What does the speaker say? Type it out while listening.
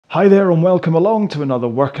Hi there and welcome along to another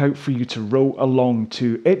workout for you to row along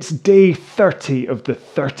to. It's day 30 of the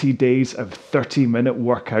 30 days of 30-minute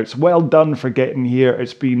workouts. Well done for getting here.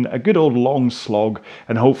 It's been a good old long slog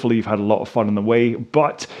and hopefully you've had a lot of fun on the way.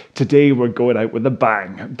 But today we're going out with a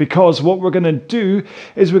bang because what we're going to do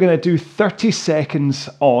is we're going to do 30 seconds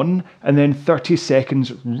on and then 30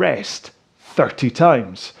 seconds rest 30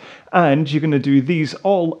 times. And you're going to do these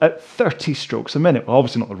all at 30 strokes a minute. Well,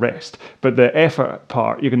 obviously not the rest, but the effort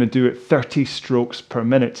part, you're going to do it 30 strokes per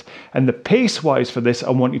minute. And the pace-wise for this,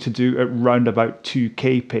 I want you to do it round about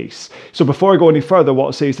 2K pace. So before I go any further, what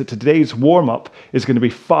I'll say is that today's warm-up is going to be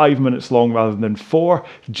 5 minutes long rather than 4,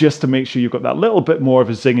 just to make sure you've got that little bit more of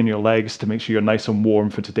a zing in your legs to make sure you're nice and warm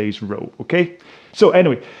for today's row, okay? So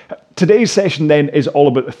anyway, today's session then is all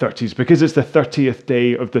about the 30s because it's the 30th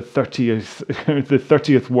day of the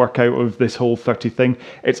 30th workout of this whole 30 thing.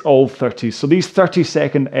 It's all 30s. So these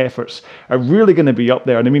 30-second efforts are really going to be up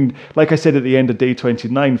there. And I mean, like I said at the end of day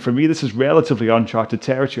 29, for me, this is relatively uncharted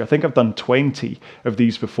territory. I think I've done 20 of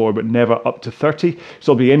these before, but never up to 30.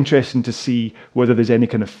 So it'll be interesting to see whether there's any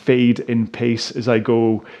kind of fade in pace as I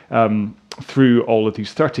go through all of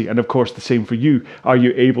these 30. And of course the same for you. Are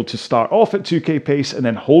you able to start off at 2K pace and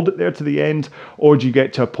then hold it there to the end, or do you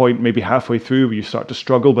get to a point maybe halfway through where you start to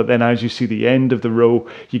struggle, but then as you see the end of the row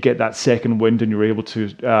you get that second wind and you're able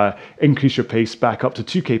to increase your pace back up to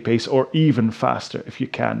 2K pace or even faster if you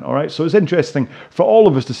can. All right, so it's interesting for all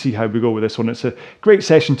of us to see how we go with this one. It's a great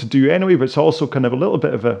session to do anyway, but it's also kind of a little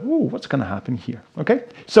bit of a what's going to happen here. Okay,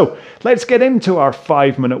 so let's get into our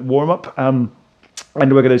 5-minute warm-up.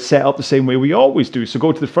 And we're going to set up the same way we always do. So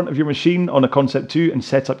go to the front of your machine on a Concept 2 and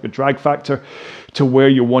set up your drag factor to where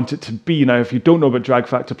you want it to be. Now, if you don't know about drag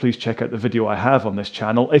factor, please check out the video I have on this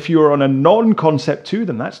channel. If you're on a non-Concept 2,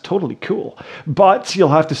 then that's totally cool. But you'll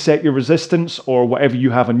have to set your resistance or whatever you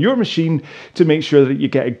have on your machine to make sure that you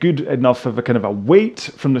get a good enough of a kind of a weight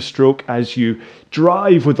from the stroke as you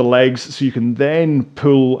drive with the legs, so you can then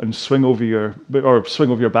pull and swing over your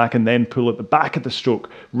back and then pull at the back of the stroke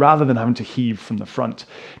rather than having to heave from the front.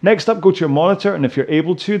 Next up, go to your monitor, and if you're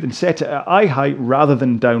able to, then set it at eye height rather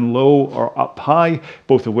than down low or up high,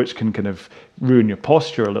 both of which can kind of ruin your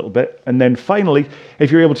posture a little bit. And then finally,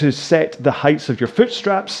 if you're able to set the heights of your foot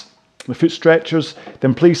straps, the foot stretchers,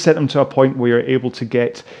 then please set them to a point where you're able to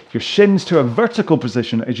get your shins to a vertical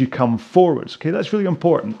position as you come forwards. Okay, that's really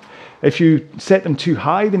important. If you set them too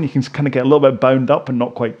high, then you can kind of get a little bit bound up and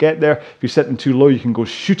not quite get there. If you set them too low, you can go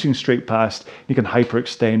shooting straight past. You can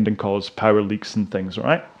hyperextend and cause power leaks and things, all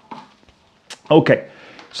right? Okay.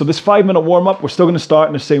 So this 5-minute warm-up, we're still going to start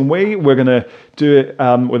in the same way. We're going to do it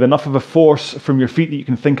with enough of a force from your feet that you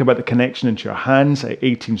can think about the connection into your hands at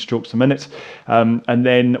 18 strokes a minute. And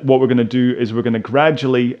then what we're going to do is we're going to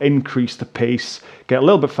gradually increase the pace, get a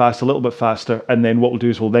little bit faster, and then what we'll do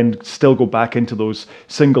is we'll then still go back into those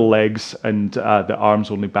single legs and the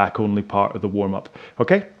arms only, back only part of the warm-up.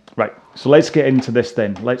 Okay? Right. So let's get into this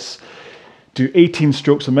then. Let's do 18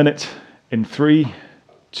 strokes a minute in 3,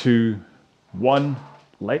 2, 1.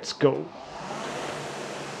 Let's go.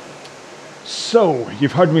 So,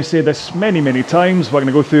 you've heard me say this many, many times. We're going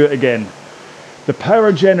to go through it again. The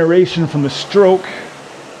power generation from the stroke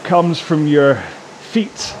comes from your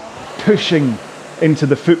feet pushing into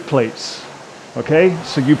the foot plates. Okay?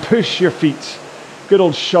 So you push your feet. Good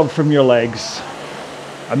old shove from your legs.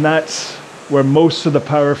 And that's where most of the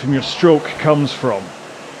power from your stroke comes from.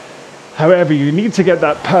 However, you need to get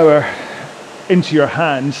that power into your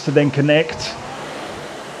hands to then connect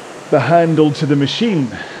the handle to the machine.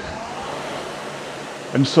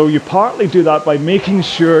 And so you partly do that by making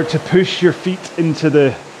sure to push your feet into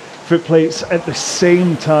the foot plates at the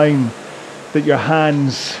same time that your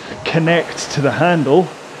hands connect to the handle,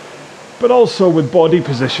 but also with body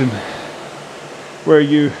position, where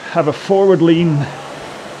you have a forward lean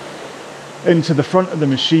into the front of the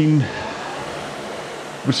machine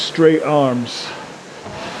with straight arms.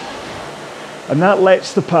 And that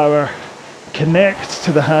lets the power connect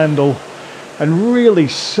to the handle and really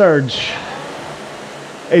surge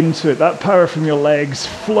into it. That power from your legs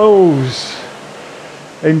flows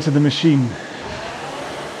into the machine.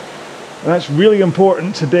 And that's really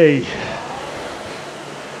important today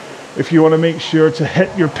if you want to make sure to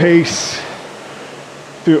hit your pace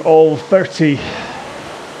through all 30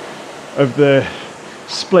 of the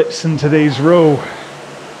splits in today's row,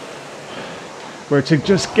 where to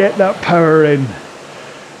just get that power in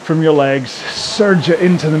from your legs, surge it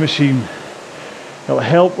into the machine. It'll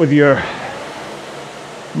help with your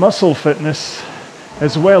muscle fitness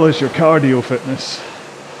as well as your cardio fitness.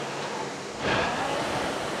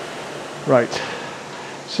 Right,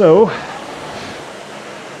 so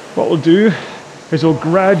what we'll do is we'll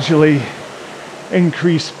gradually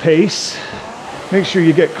increase pace. Make sure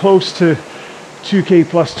you get close to 2K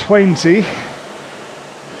plus 20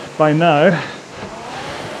 by now.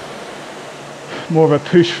 More of a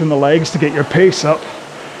push from the legs to get your pace up.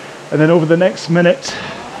 And then over the next minute,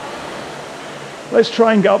 let's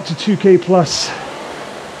try and get up to 2K plus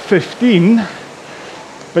 15,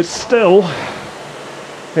 but still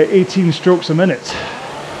at 18 strokes a minute.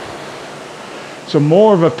 So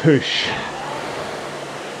more of a push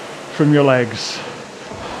from your legs.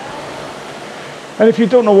 And if you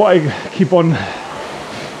don't know what I keep on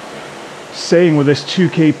saying with this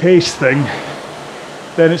 2K pace thing,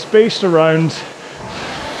 then it's based around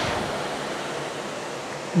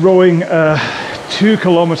rowing a 2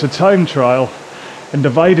 kilometer time trial and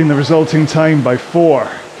dividing the resulting time by 4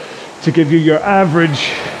 to give you your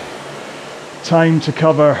average time to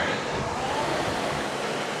cover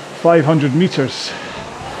 500 meters.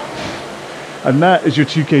 And that is your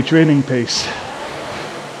 2K training pace.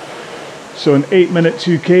 So an 8-minute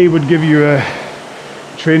 2K would give you a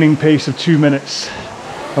training pace of 2 minutes.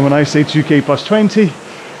 And when I say 2K plus 20,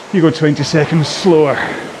 you go 20 seconds slower.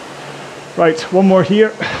 Right, one more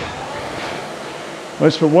here.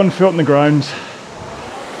 Let's put one foot on the ground.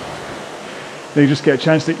 Then you just get a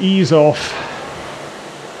chance to ease off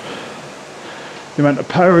the amount of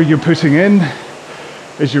power you're putting in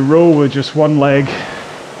as you row with just one leg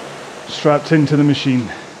strapped into the machine.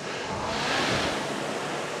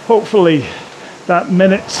 Hopefully that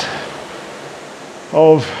minute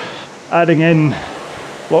of adding in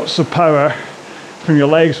lots of power from your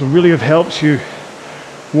legs will really have helped you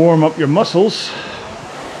warm up your muscles.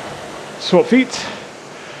 Swap feet,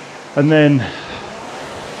 and then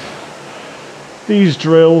these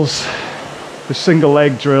drills, the single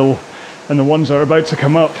leg drill and the ones that are about to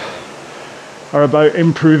come up, are about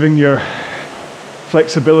improving your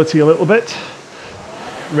flexibility a little bit,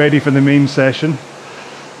 ready for the main session.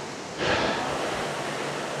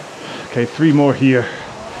 Okay, 3 more here,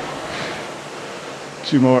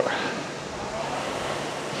 2 more.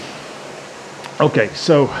 Okay,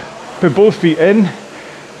 so put both feet in,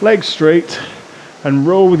 legs straight, and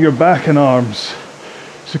row with your back and arms.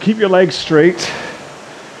 So keep your legs straight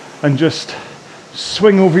and just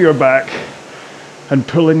swing over your back and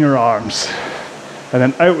pull in your arms. And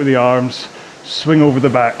then out with the arms, swing over the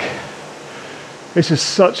back. This is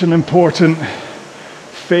such an important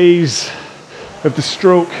phase of the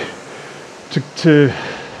stroke to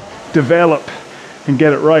develop and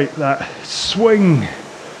get it right. That swing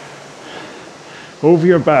over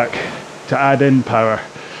your back to add in power.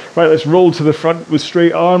 Right, let's roll to the front with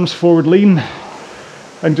straight arms, forward lean,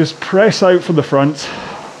 and just press out from the front.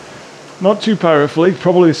 Not too powerfully,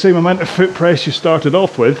 probably the same amount of foot press you started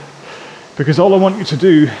off with, because all I want you to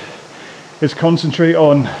do is concentrate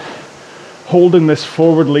on holding this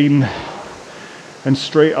forward lean and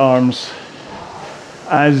straight arms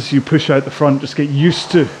as you push out the front. Just get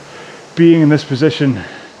used to being in this position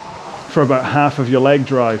for about half of your leg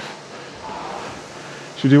drive.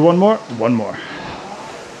 Should we do one more? One more.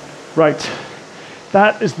 Right,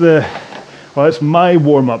 that's my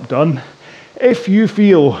warm-up done. If you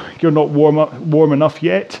feel you're not warm enough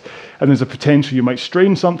yet, and there's a potential you might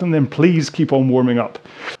strain something, then please keep on warming up.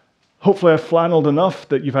 Hopefully I've flannelled enough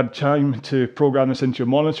that you've had time to program this into your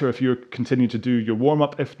monitor if you continue to do your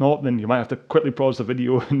warm-up. If not, then you might have to quickly pause the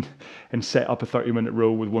video and set up a 30-minute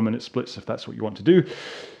row with 1-minute splits if that's what you want to do,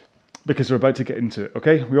 because we're about to get into it,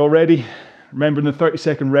 okay? We're all ready? Remember, in the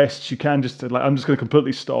 30-second rests, you can just, I'm just going to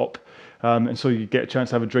completely stop, and so you get a chance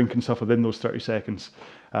to have a drink and stuff within those 30 seconds.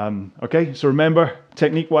 Okay, so remember,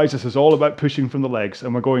 technique-wise, this is all about pushing from the legs,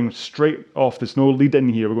 and we're going straight off. There's no lead in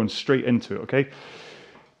here. We're going straight into it, okay?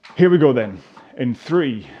 Here we go then. In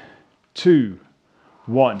 3, 2,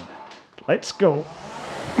 1. Let's go.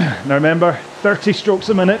 Now remember, 30 strokes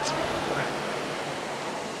a minute.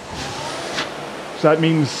 So that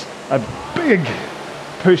means a big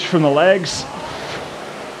push from the legs,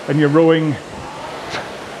 and you're rowing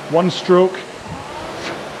 1 stroke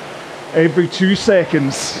every 2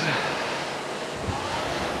 seconds.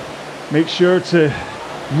 Make sure to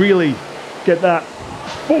really get that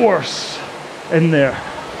force in there.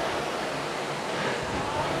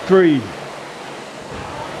 3,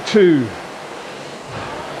 2,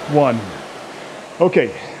 1. Okay,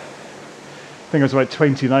 I think I was about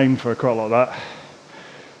 29 for a quite a lot of that.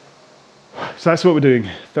 So that's what we're doing,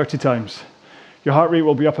 30 times. Your heart rate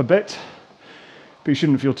will be up a bit, but you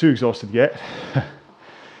shouldn't feel too exhausted yet.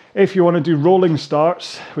 If you want to do rolling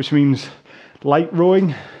starts, which means light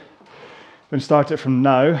rowing, then start it from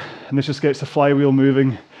now, and this just gets the flywheel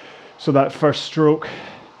moving so that first stroke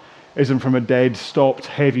isn't from a dead, stopped,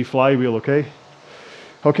 heavy flywheel, okay?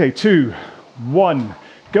 Okay, 2, 1,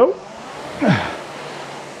 go.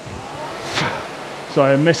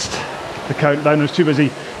 Sorry, I missed the countdown. I was too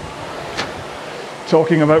busy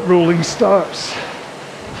talking about rolling starts.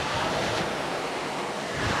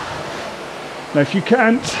 Now, if you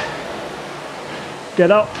can't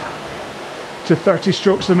get up to 30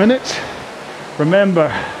 strokes a minute, remember,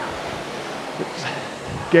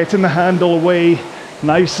 getting the handle away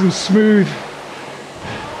nice and smooth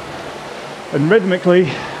and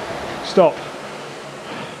rhythmically, stop,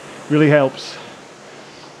 really helps.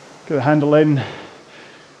 Get the handle in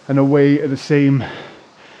and away at the same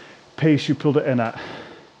pace you pulled it in at.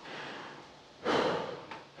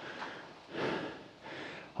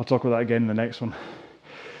 I'll talk about that again in the next one.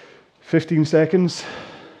 15 seconds.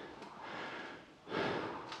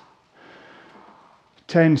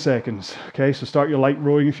 10 seconds. Okay, so start your light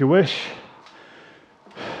rowing if you wish.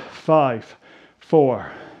 5,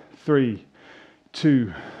 4, 3,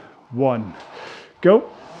 2, 1, go.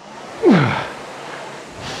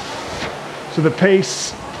 So the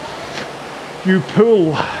pace you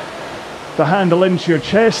pull the handle into your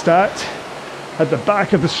chest at the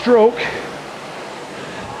back of the stroke,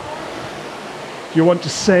 you want to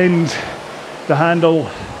send the handle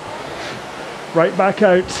right back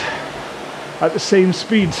out at the same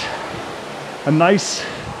speed. A nice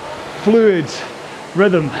fluid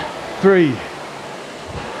rhythm. 3,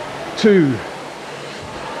 2,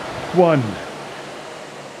 1.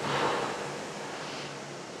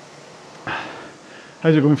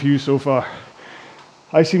 How's it going for you so far?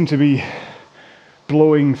 I seem to be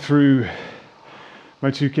blowing through my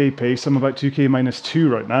 2K pace. I'm about 2K minus 2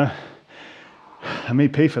 right now. I may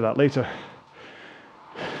pay for that later.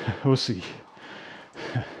 We'll see.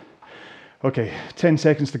 Okay, 10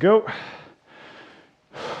 seconds to go.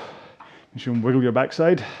 You should wiggle your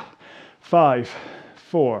backside. 5,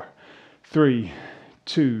 4, 3,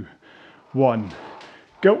 2, 1,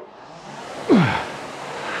 go.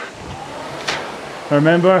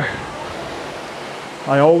 Remember,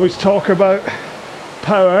 I always talk about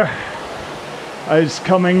power as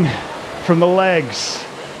coming from the legs.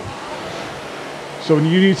 So when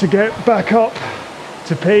you need to get back up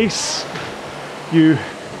to pace, you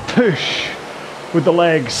push with the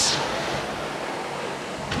legs.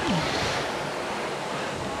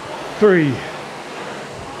 3,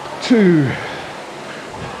 2,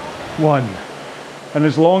 1. And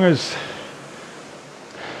as long as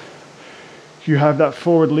you have that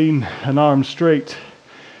forward lean and arms straight,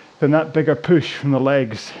 then that bigger push from the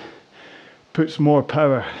legs puts more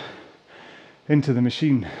power into the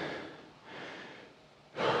machine.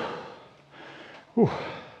 Ooh,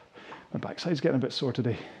 my backside's getting a bit sore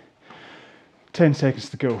today. 10 seconds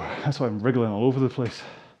to go. That's why I'm wriggling all over the place.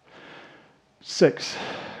 6,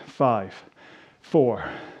 5, 4,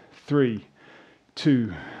 3,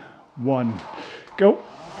 2, 1, go.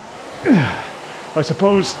 I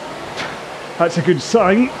suppose that's a good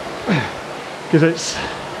sign, because it's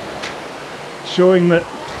showing that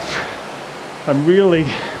I'm really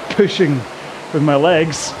pushing with my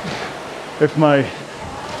legs. If my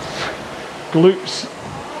glutes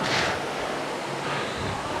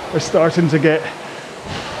are starting to get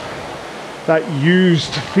that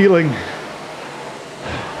used feeling.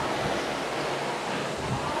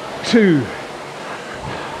 2,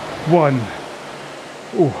 1.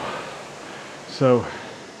 Ooh. So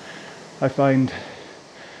I find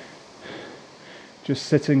just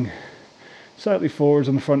sitting slightly forwards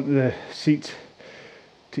on the front of the seat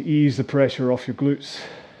to ease the pressure off your glutes,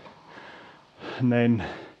 and then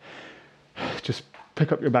just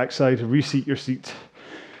pick up your backside, reseat your seat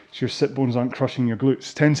so your sit bones aren't crushing your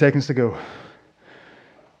glutes. 10 seconds to go.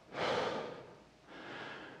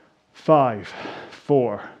 5,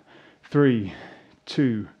 4, 3,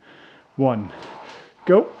 2, 1,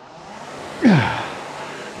 go.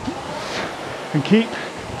 And keep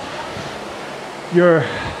your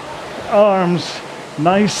arms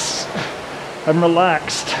nice and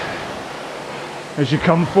relaxed as you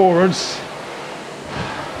come forwards,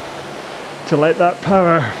 to let that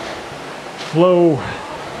power flow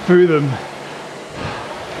through them,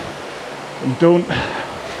 and don't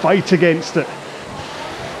fight against it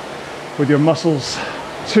with your muscles.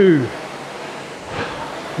 2,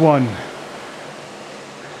 1.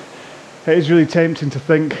 It is really tempting to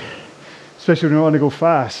think, especially when you want to go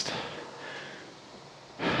fast,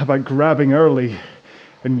 about grabbing early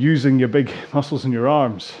and using your big muscles in your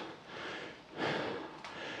arms.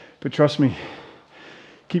 But trust me,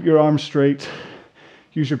 keep your arms straight,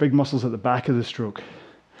 use your big muscles at the back of the stroke.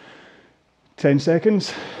 10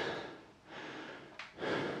 seconds.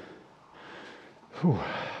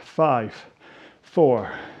 5,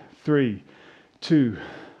 4, 3, 2,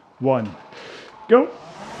 1, go.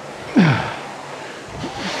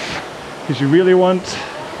 Because you really want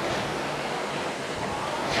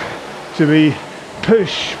to be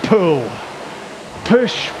push, pull,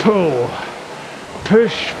 push, pull,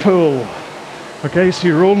 push, pull. Okay, so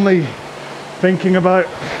you're only thinking about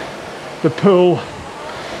the pull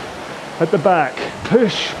at the back.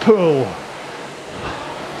 Push, pull.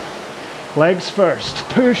 Legs first.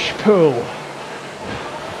 Push, pull.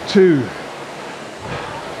 2,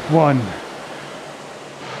 1.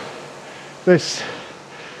 This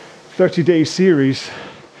 30-day series,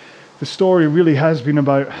 the story really has been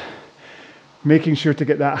about making sure to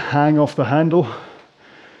get that hang off the handle,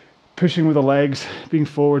 pushing with the legs, being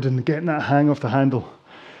forward and getting that hang off the handle.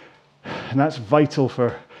 And that's vital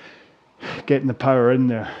for getting the power in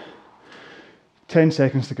there. 10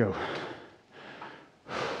 seconds to go.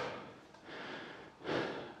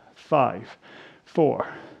 5, 4,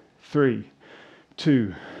 3,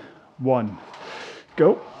 2, 1,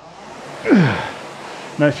 go.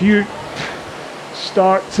 Now if you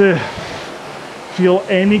start to feel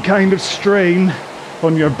any kind of strain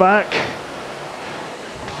on your back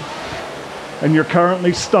and you're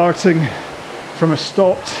currently starting from a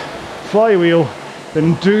stopped flywheel,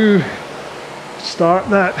 then do start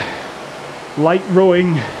that light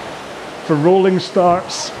rowing for rolling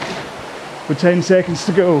starts with 10 seconds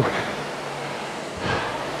to go.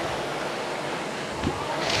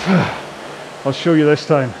 I'll show you this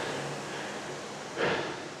time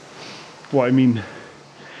what I mean.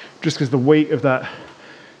 Just because the weight of that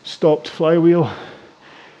stopped flywheel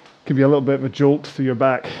can be a little bit of a jolt through your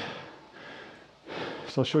back.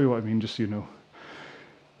 So I'll show you what I mean, just so you know.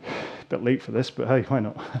 A bit late for this, but hey, why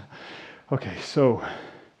not? Okay, so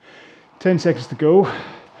 10 seconds to go.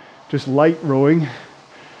 Just light rowing,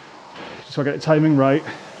 just so I get the timing right.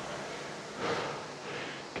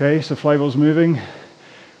 Okay, so flywheel's moving.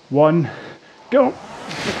 1, go.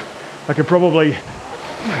 I could probably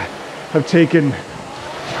have taken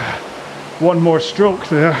one more stroke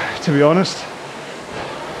there, to be honest,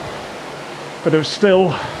 but it was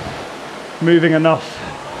still moving enough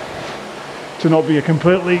to not be a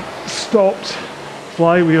completely stopped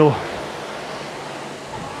flywheel.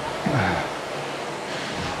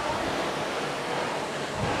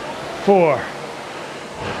 Four,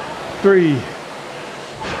 3,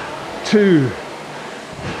 2,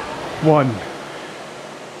 1.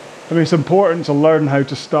 I mean, it's important to learn how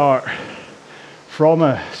to start from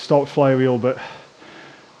a stopped flywheel, but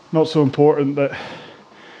not so important that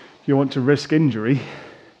you want to risk injury.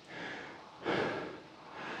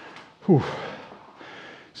 Whew.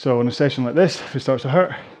 So in a session like this, if it starts to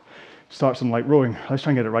hurt, start some light rowing. Let's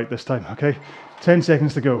try and get it right this time, okay? 10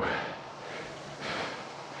 seconds to go.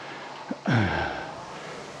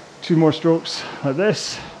 2 more strokes like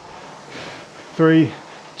this. 3,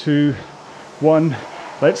 2, 1.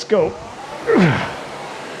 Let's go.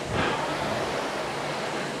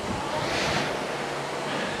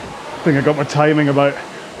 I think I got my timing about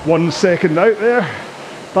 1 second out there,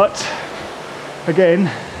 but again,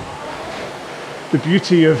 the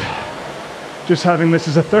beauty of just having this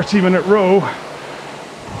as a 30-minute row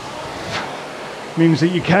means that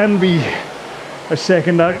you can be a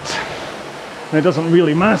second out and it doesn't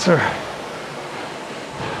really matter.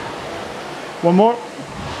 1 more,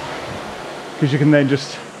 because you can then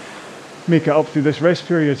just make it up through this rest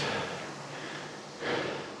period.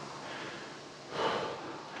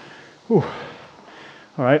 Ooh.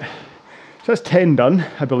 All right, so that's 10 done,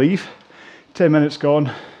 I believe. 10 minutes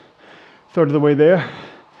gone, third of the way there.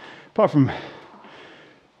 Apart from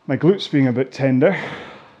my glutes being a bit tender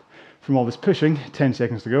from all this pushing, 10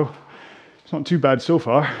 seconds to go. It's not too bad so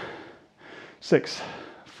far. 6,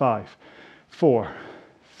 5, 4,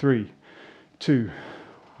 3, 2,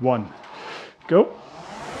 1, go.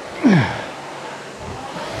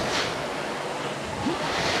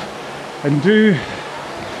 And do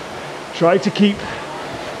try to keep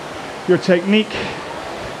your technique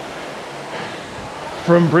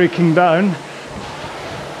from breaking down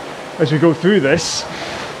as we go through this.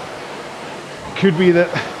 Could be that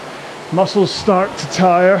muscles start to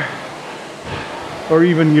tire, or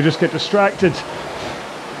even you just get distracted.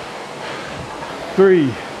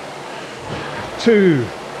 3, 2,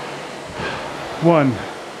 1.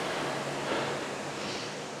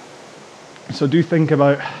 So do think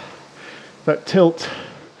about that tilt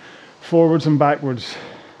forwards and backwards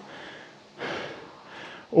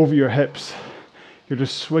over your hips. You're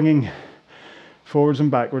just swinging forwards and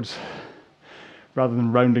backwards rather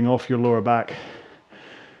than rounding off your lower back.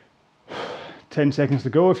 10 seconds to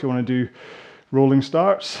go if you want to do rolling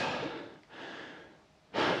starts.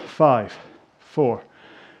 5, 4,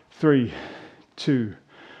 3, 2,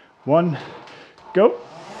 1, go.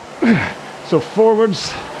 So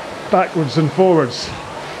forwards, backwards and forwards,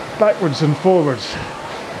 backwards and forwards,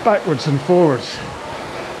 backwards and forwards.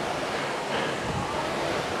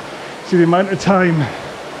 See, the amount of time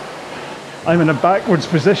I'm in a backwards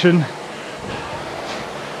position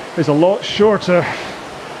is a lot shorter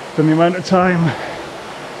than the amount of time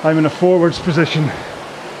I'm in a forwards position.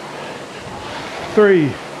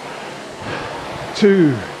 3,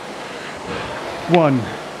 2, 1.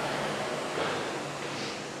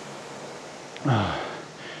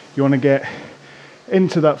 You want to get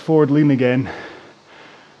into that forward lean again.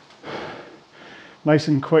 Nice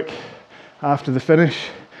and quick after the finish.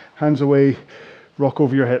 Hands away, rock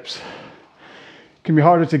over your hips. It can be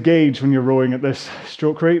harder to gauge when you're rowing at this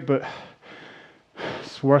stroke rate, but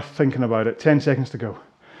it's worth thinking about it. 10 seconds to go.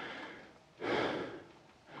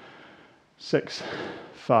 6,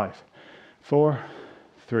 5, 4,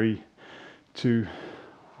 3, 2,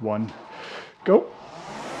 1, go.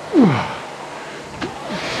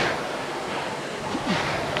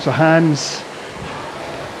 So hands,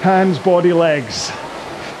 body, legs,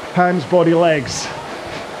 hands, body, legs,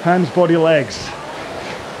 hands, body, legs.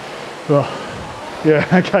 Well, yeah,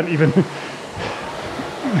 I can't even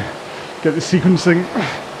get the sequencing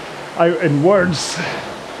out in words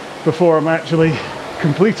before I'm actually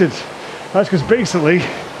completed. That's because basically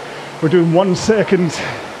we're doing 1 second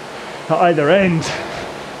at either end.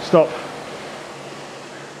 Stop.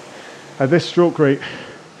 At this stroke rate,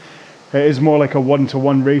 it is more like a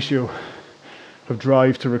 1-to-1 ratio of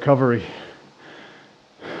drive to recovery.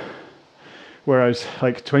 Whereas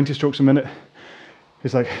like 20 strokes a minute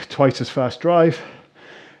is like twice as fast drive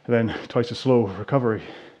and then twice as slow recovery.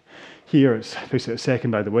 Here it's basically a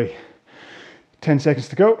second either way. 10 seconds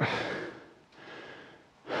to go.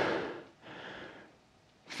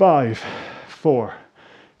 5, 4,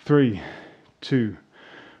 3, 2,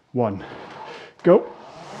 1, go.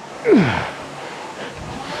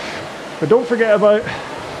 But don't forget about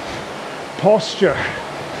posture.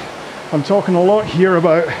 I'm talking a lot here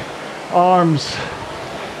about arms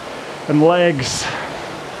and legs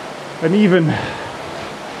and even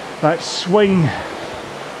that swing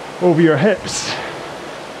over your hips.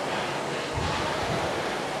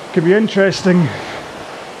 It can be interesting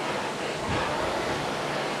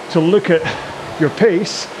to look at your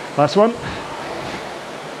pace. Last one.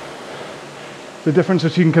 The difference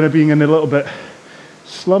between kind of being in a little bit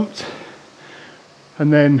slumped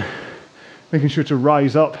and then making sure to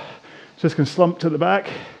rise up. So this can slump to the back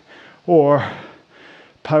or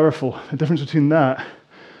powerful. The difference between that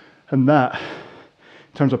and that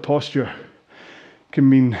in terms of posture can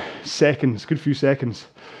mean seconds, good few seconds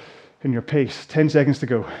in your pace. 10 seconds to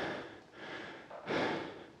go.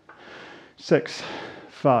 6,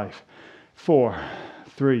 5, 4,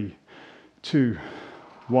 3, 2,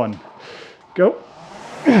 1, go.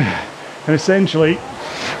 And essentially,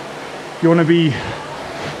 you want to be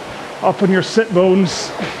up on your sit bones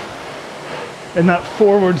in that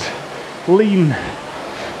forward lean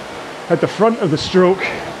at the front of the stroke,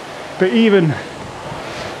 but even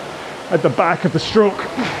at the back of the stroke,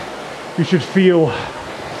 you should feel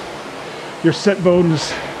your sit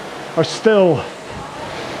bones are still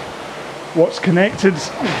what's connected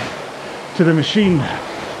to the machine.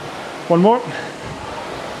 One more.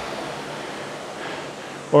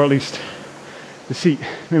 Or at least the seat,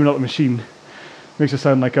 maybe not the machine. Makes it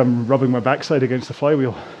sound like I'm rubbing my backside against the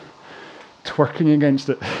flywheel, twerking against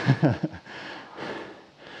it.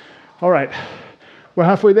 All right, we're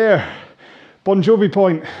halfway there. Bon Jovi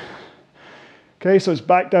point. Okay, so it's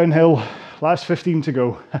back downhill, last 15 to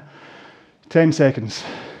go. 10 seconds.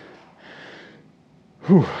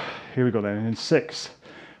 Whew. Here we go then, in 6,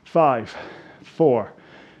 5, 4,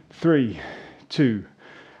 3, 2,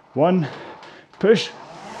 1, push.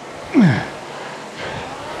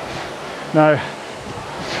 Now,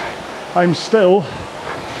 I'm still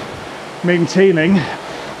maintaining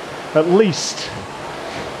at least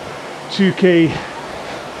 2K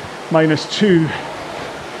minus 2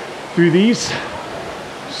 through these.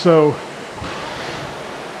 So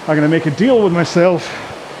I'm going to make a deal with myself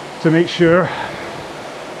to make sure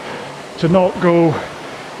to not go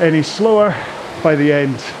any slower by the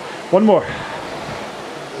end. One more.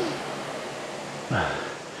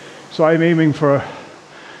 So I'm aiming for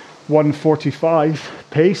 1:45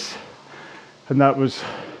 pace, and that was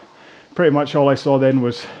pretty much all I saw then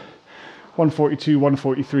was 1:42,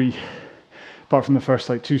 1:43, apart from the first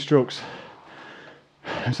like 2 strokes.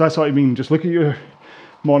 So that's what I mean. Just look at your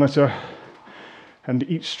monitor and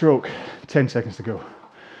each stroke, 10 seconds to go.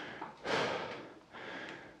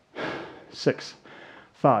 6,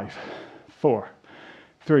 5, 4,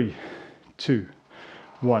 3, 2,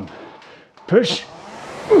 1. Push.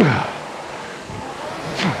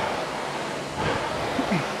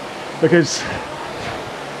 Because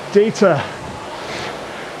data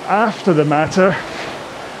after the matter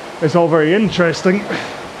is all very interesting,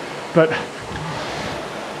 but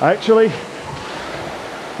actually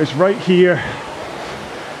it's right here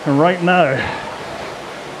and right now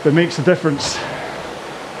that makes a difference.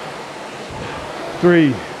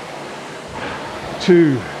 3,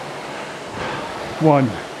 2, 1.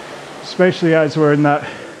 Especially as we're in that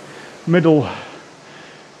middle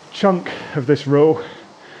chunk of this row.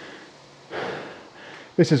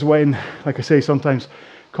 This is when, like I say, sometimes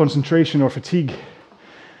concentration or fatigue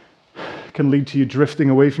can lead to you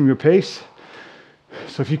drifting away from your pace.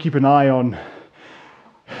 So if you keep an eye on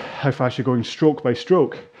how fast you're going stroke by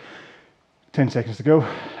stroke, 10 seconds to go,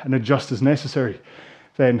 and adjust as necessary,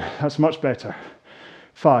 then that's much better.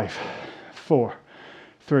 5, 4,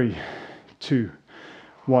 3, 2,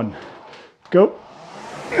 1, go.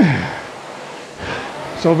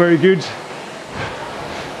 It's all very good.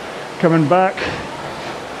 Coming back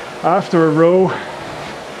after a row,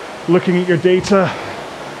 looking at your data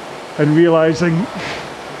and realizing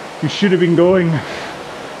you should have been going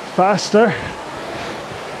faster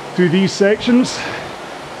through these sections,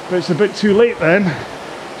 but it's a bit too late then.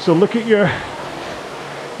 So look at your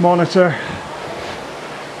monitor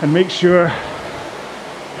and make sure,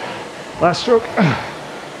 last stroke,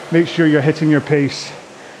 make sure you're hitting your pace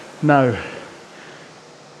now.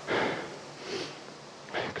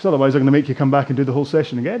 Because otherwise I'm going to make you come back and do the whole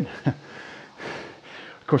session again.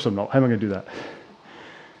 Of course I'm not. How am I going to do that?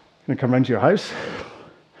 I'm going to come round to your house?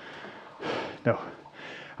 No.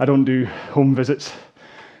 I don't do home visits.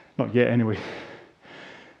 Not yet anyway.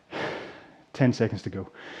 10 seconds to go.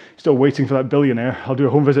 Still waiting for that billionaire. I'll do a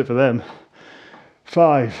home visit for them.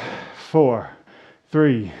 5, 4,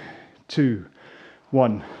 3, 2,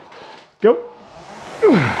 1. Go.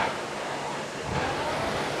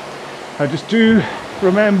 I just do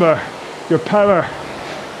remember your power.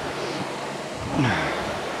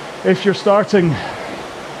 If you're starting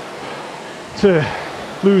to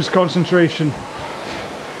lose concentration,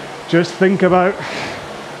 just think about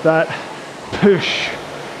that push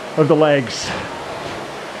of the legs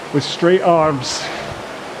with straight arms.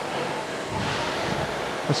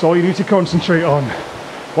 That's all you need to concentrate on.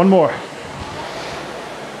 One more.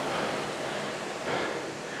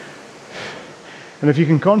 And if you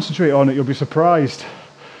can concentrate on it, you'll be surprised.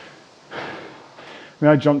 I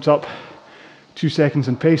mean, I jumped up 2 seconds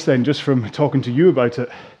in pace then just from talking to you about it,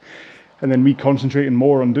 and then me concentrating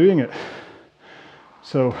more on doing it.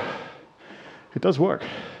 So it does work.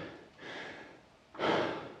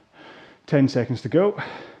 10 seconds to go.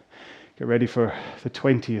 Get ready for the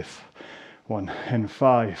 20th one in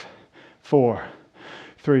 5, 4,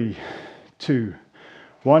 3, 2,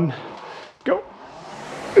 1, go.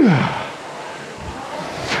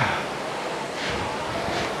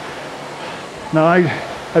 Now I,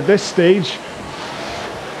 at this stage,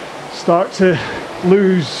 start to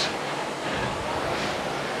lose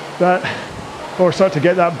that, or start to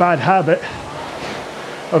get that bad habit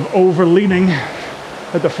of over leaning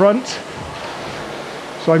at the front.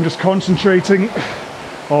 So I'm just concentrating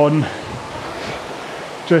on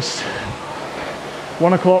just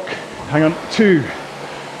 1 o'clock, hang on, 2,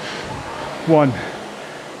 1.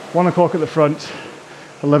 1 o'clock at the front,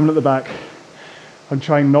 11 at the back. I'm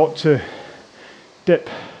trying not to dip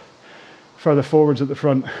further forwards at the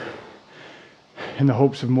front in the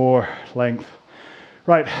hopes of more length.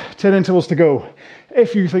 Right, 10 intervals to go.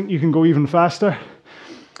 If you think you can go even faster,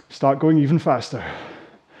 start going even faster.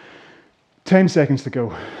 10 seconds to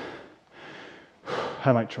go.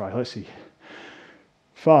 I might try, let's see.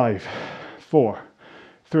 5, 4,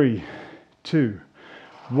 3, 2,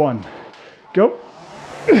 1, go.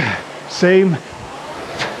 Same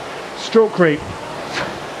stroke rate,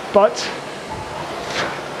 but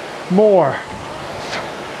more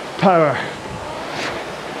power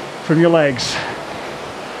from your legs.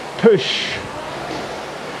 Push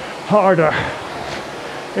harder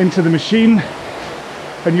into the machine,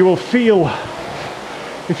 and you will feel,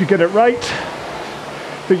 if you get it right,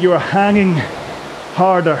 that you are hanging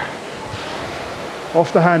harder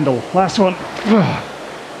off the handle. Last one.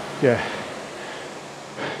 Yeah.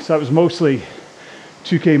 So that was mostly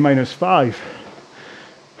 2K minus 5.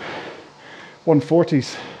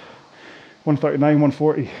 140s. 139,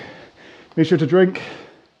 140. Make sure to drink.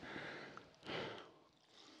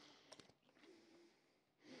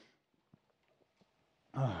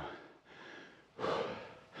 Oh.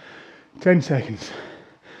 10 seconds.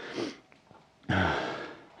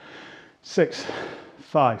 6,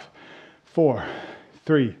 5, 4,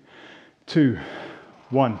 3, 2,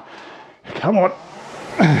 1. Come on.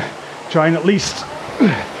 Try and at least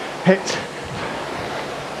hit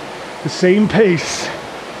the same pace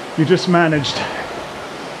you just managed.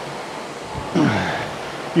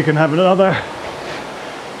 You can have another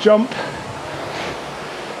jump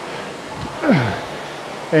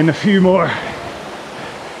in a few more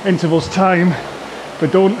intervals time,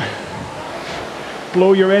 but don't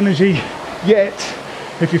blow your energy yet.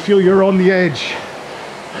 If you feel you're on the edge,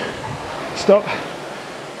 stop.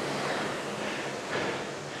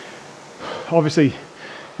 Obviously,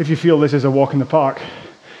 if you feel this is a walk in the park,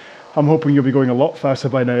 I'm hoping you'll be going a lot faster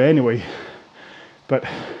by now anyway. But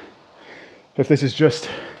if this is just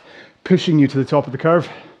pushing you to the top of the curve,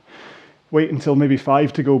 wait until maybe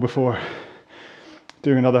 5 to go before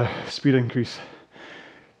doing another speed increase.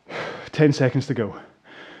 10 seconds to go.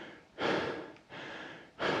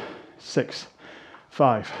 6,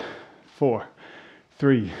 5, 4,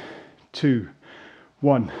 3, 2,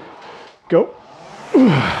 1, go.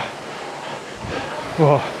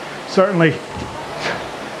 Oh, certainly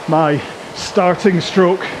my starting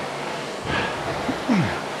stroke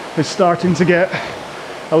is starting to get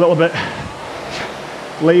a little bit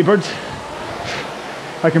laboured.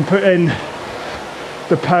 I can put in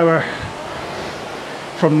the power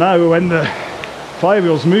from now when the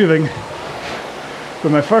flywheel's moving,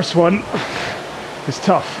 but my first one is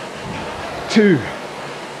tough. 2,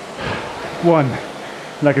 1,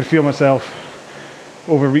 and I can feel myself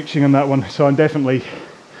overreaching on that one, so I'm definitely,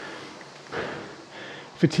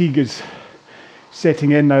 fatigue is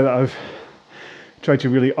setting in now that I've tried to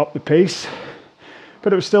really up the pace,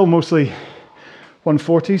 but it was still mostly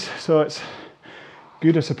 140s, so it's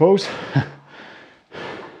good, I suppose.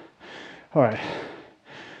 All right,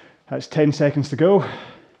 that's 10 seconds to go.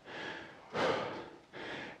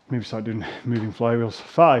 Maybe start doing moving flywheels.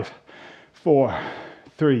 5, 4,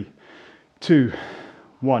 3, 2,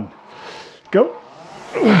 1, go.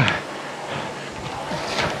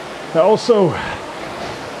 Now also,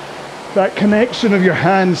 that connection of your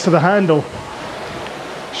hands to the handle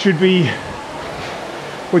should be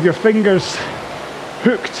with your fingers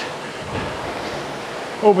hooked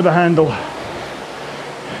over the handle.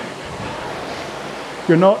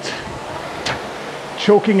 You're not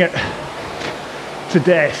choking it to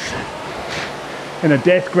death in a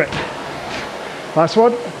death grip. Last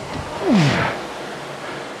one.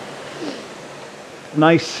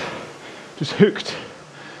 Nice, just hooked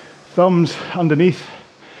thumbs underneath.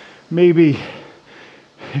 Maybe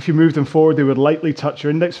if you move them forward, they would lightly touch your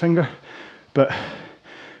index finger, but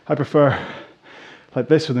I prefer like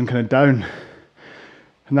this with them kind of down,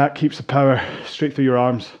 and that keeps the power straight through your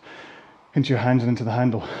arms, into your hands and into the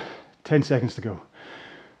handle. 10 seconds to go.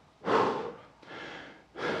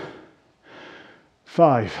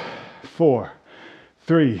 5, 4,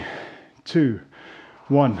 3, 2,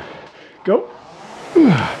 1, go.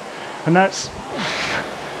 And that's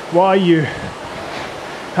why you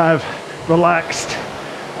have relaxed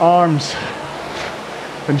arms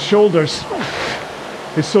and shoulders,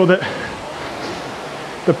 is so that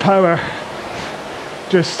the power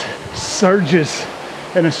just surges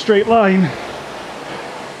in a straight line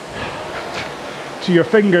to your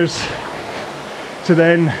fingers to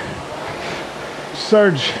then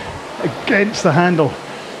surge against the handle.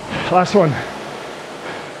 Last one.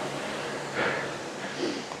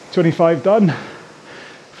 25 done,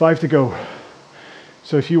 5 to go.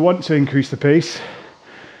 So if you want to increase the pace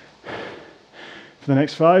for the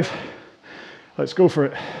next 5, let's go for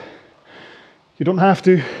it. You don't have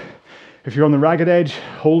to. If you're on the ragged edge,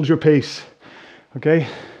 hold your pace, okay?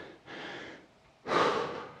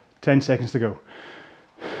 10 seconds to go.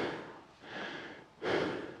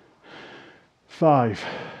 5,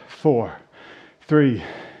 4, 3,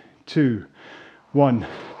 2, 1,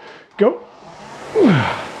 go.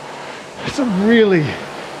 To really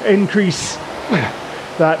increase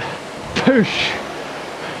that push,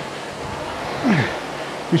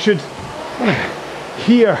 you should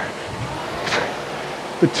hear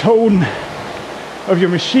the tone of your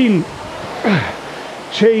machine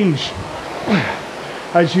change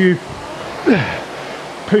as you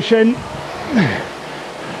push in.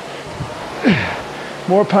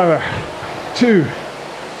 More power. 2,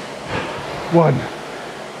 1.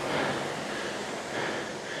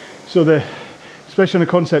 So especially on the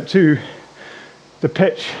Concept 2, the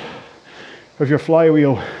pitch of your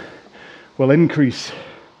flywheel will increase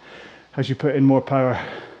as you put in more power.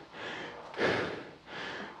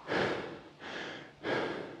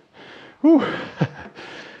 Whew.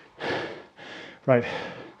 Right,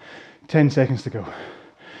 10 seconds to go.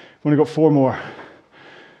 We've only got 4 more.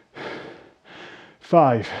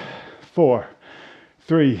 5, 4,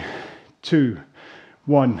 3, 2,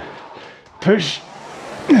 1. Push.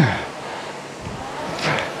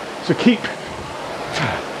 So keep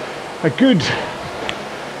a good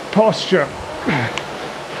posture.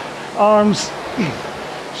 Arms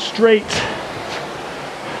straight.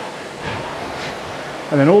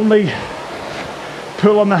 And then only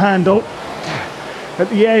pull on the handle at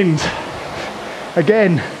the end.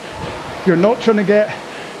 Again, you're not trying to get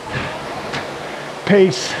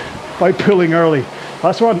pace by pulling early.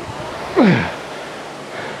 Last one.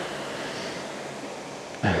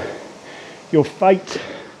 You'll fight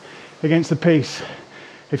against the pace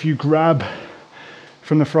if you grab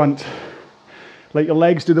from the front. Let your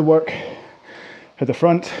legs do the work at the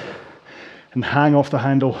front and hang off the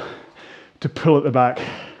handle to pull at the back.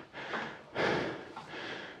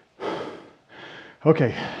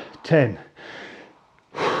 Okay, 10,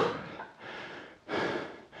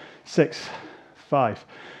 6, 5,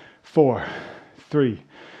 4, 3,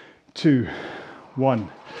 2,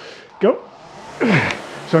 1, go.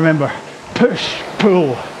 So remember, push,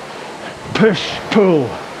 pull, push, pull,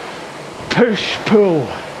 push, pull,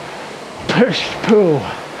 push, pull.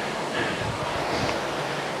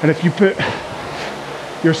 And if you put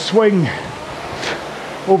your swing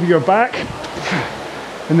over your back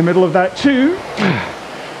in the middle of that too,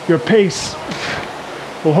 your pace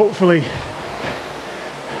will hopefully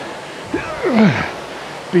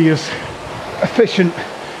be as efficient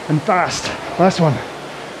and fast, last one,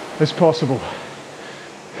 as possible.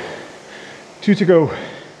 2 to go.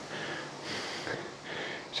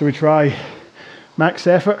 So we try max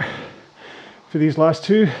effort for these last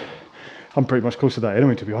 2. I'm pretty much close to that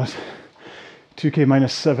anyway, to be honest. 2k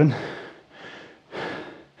minus 7.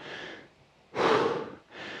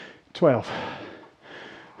 12.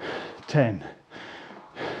 10.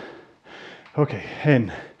 Okay,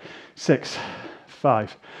 in 6,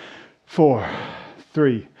 5, 4,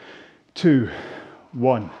 3, 2,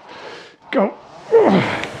 1, go.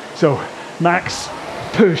 So max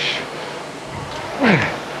push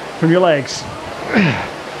from your legs.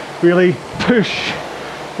 Really push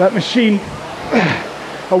that machine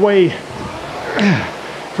away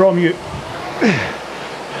from you.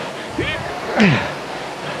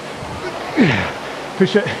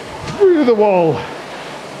 Push it through the wall.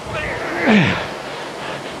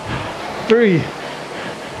 3,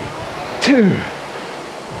 2,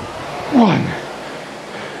 1.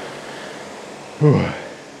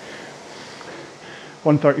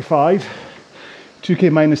 135.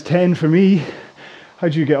 2k minus 10 for me.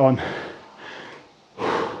 How'd you get on?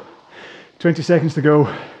 20 seconds to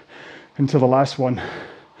go until the last one.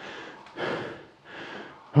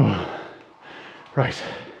 Oh. Right.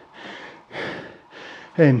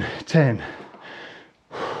 In 10,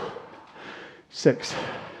 6,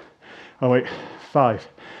 oh wait, 5,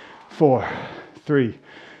 4, 3,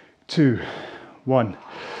 2, 1,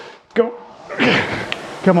 go.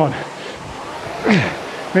 Come on.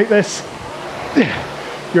 Make this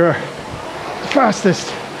your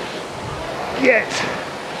fastest yet.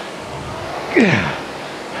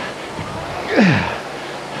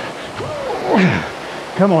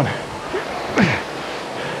 Come on.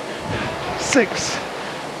 6,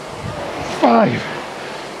 5,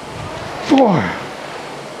 4,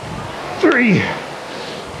 3,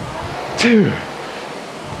 2,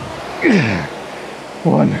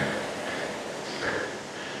 1.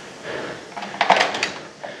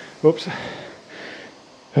 Whoops.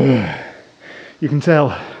 You can tell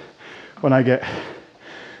when I get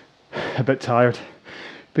a bit tired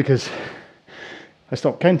because I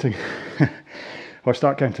stop counting or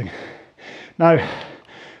start counting. Now,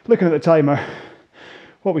 looking at the timer,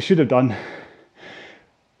 what we should have done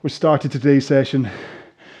was started today's session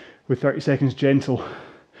with 30 seconds gentle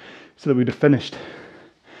so that we'd have finished.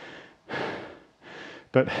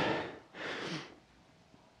 But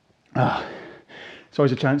it's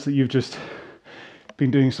always a chance that you've just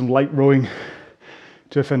been doing some light rowing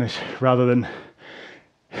to a finish rather than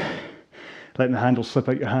letting the handle slip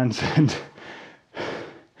out your hands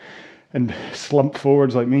and slump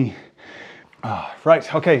forwards like me.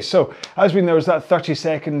 Right, okay, so as there was that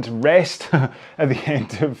 30-second rest at the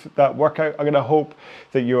end of that workout, I'm going to hope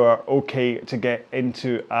that you are okay to get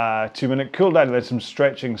into a 2-minute cool down and then some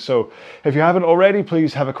stretching. So if you haven't already,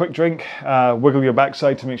 please have a quick drink, wiggle your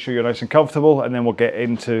backside to make sure you're nice and comfortable, and then we'll get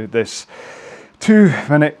into this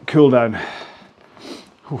 2-minute cool down.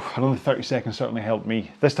 Another 30 seconds certainly helped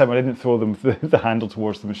me. This time I didn't throw the handle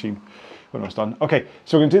towards the machine when I was done. Okay,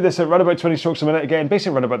 so we're going to do this at around about 20 strokes a minute again,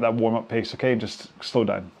 basically run about that warm-up pace, okay, and just slow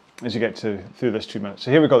down as you get through this 2 minutes.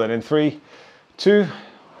 So here we go then, in 3, 2,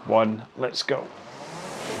 1, let's go.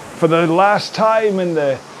 For the last time in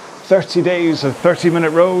the 30 days of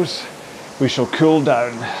 30-minute rows, we shall cool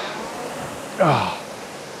down.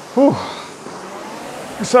 Whew.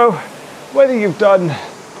 So, whether you've done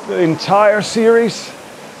the entire series,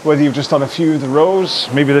 whether you've just done a few of the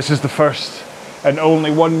rows, maybe this is the first and only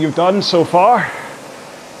one you've done so far,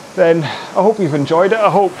 then I hope you've enjoyed it. I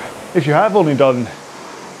hope if you have only done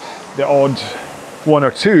the odd one or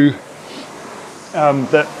two,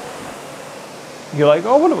 that you're like,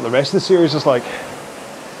 oh, I wonder what the rest of the series is like.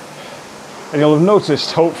 And you'll have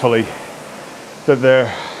noticed, hopefully, that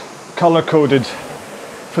they're color-coded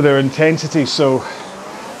for their intensity. So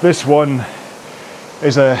this one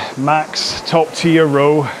is a max top tier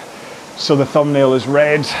row, so the thumbnail is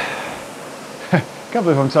red. Can't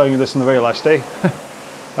believe I'm telling you this on the very last day.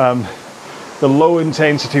 The low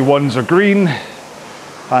intensity ones are green,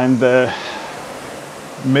 and the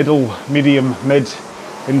medium, mid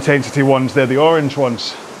intensity ones, they're the orange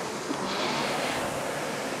ones.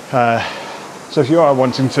 So if you are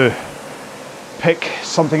wanting to pick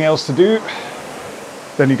something else to do,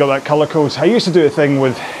 then you got that color code. I used to do a thing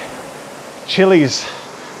with chilies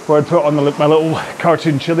where I'd put on my little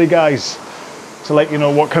cartoon chili guys to let you know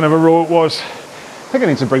what kind of a row it was. I think I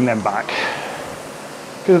need to bring them back,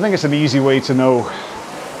 because I think it's an easy way to know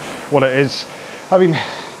what it is. I mean,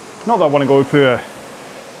 not that I want to go through a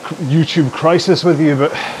YouTube crisis with you,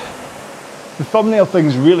 but the thumbnail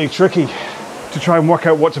thing's really tricky to try and work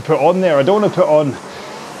out what to put on there. I don't want to put on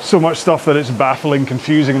so much stuff that it's baffling,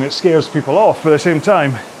 confusing, and it scares people off, but at the same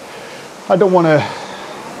time, I don't want to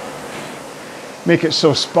make it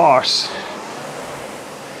so sparse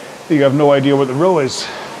that you have no idea what the row is.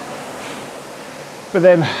 But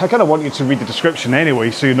then I kind of want you to read the description anyway,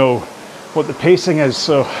 so you know what the pacing is.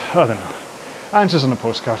 So I don't know. Answers on a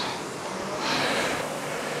postcard.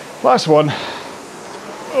 Last one.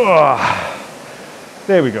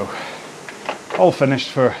 There we go. All finished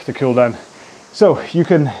for the cool down. So you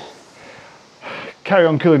can carry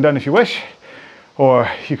on cooling down if you wish, or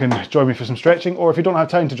you can join me for some stretching, or if you don't have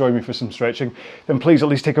time to join me for some stretching, then please at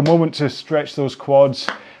least take a moment to stretch those quads,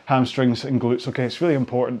 hamstrings and glutes. Okay, it's really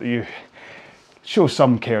important that you show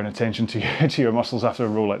some care and attention to your muscles after a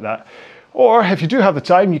row like that. Or if you do have the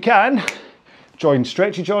time, you can join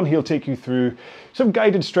Stretchy John. He'll take you through some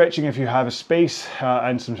guided stretching if you have a space,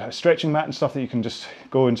 and some stretching mat and stuff that you can just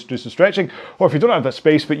go and do some stretching. Or if you don't have that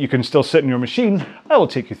space but you can still sit in your machine, I will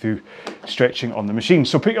take you through stretching on the machine.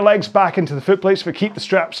 So put your legs back into the foot plates, but keep the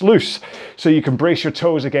straps loose so you can brace your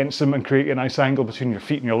toes against them and create a nice angle between your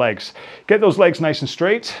feet and your legs. Get those legs nice and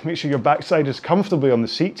straight. Make sure your backside is comfortably on the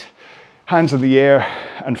seat. Hands in the air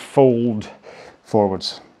and fold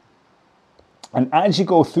forwards. And as you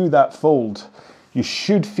go through that fold, you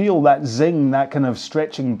should feel that zing, that kind of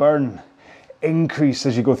stretching burn increase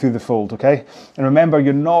as you go through the fold, okay? And remember,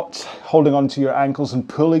 you're not holding onto your ankles and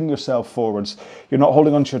pulling yourself forwards. You're not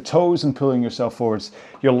holding onto your toes and pulling yourself forwards.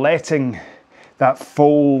 You're letting that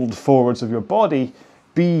fold forwards of your body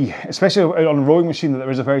be, especially on a rowing machine that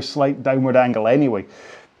there is a very slight downward angle anyway,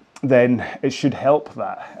 then it should help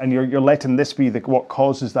that. And you're letting this be what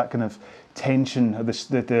causes that kind of tension, or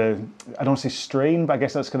I don't say strain, but I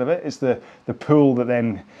guess that's kind of it. It's the pull that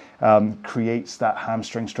then creates that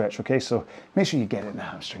hamstring stretch, okay? So make sure you get it in the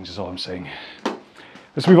hamstrings is all I'm saying.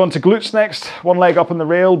 Let's move on to glutes next. One leg up on the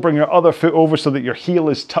rail, bring your other foot over so that your heel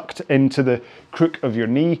is tucked into the crook of your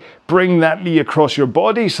knee. Bring that knee across your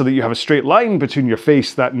body so that you have a straight line between your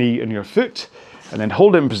face, that knee, and your foot. And then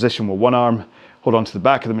hold it in position with one arm. Hold on to the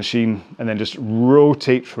back of the machine and then just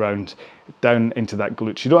rotate around down into that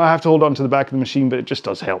glute. You don't have to hold on to the back of the machine, but it just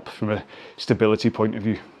does help from a stability point of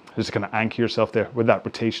view. Just kind of anchor yourself there with that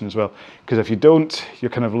rotation as well. Because if you don't, you're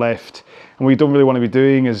kind of left. And what you don't really want to be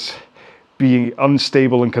doing is being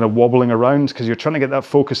unstable and kind of wobbling around, because you're trying to get that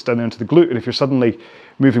focus down into the glute. And if you're suddenly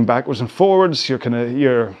moving backwards and forwards,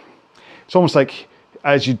 it's almost like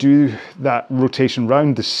as you do that rotation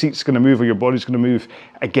round, the seat's going to move or your body's going to move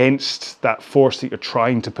against that force that you're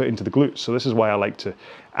trying to put into the glutes. So this is why I like to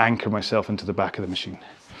anchor myself into the back of the machine.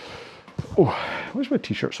 Oh, where's my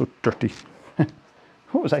t-shirt so dirty?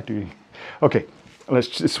 What was I doing? Okay, let's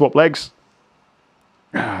just swap legs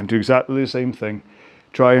and do exactly the same thing.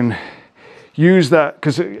 Try and use that,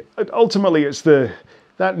 because ultimately it's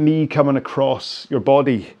that knee coming across your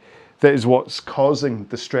body that is what's causing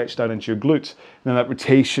the stretch down into your glute. And then that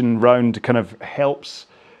rotation round kind of helps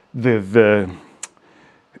the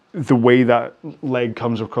way that leg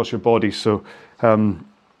comes across your body. So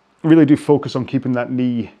really do focus on keeping that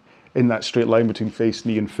knee in that straight line between face,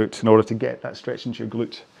 knee and foot in order to get that stretch into your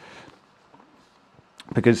glute.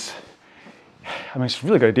 Because, I mean, it's a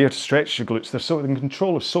really good idea to stretch your glutes. They're so in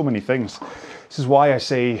control of so many things. This is why I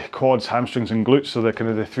say quads, hamstrings and glutes, so they're kind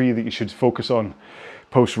of the three that you should focus on.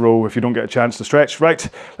 post row if you don't get a chance to stretch. Right,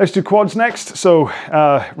 let's do quads next. So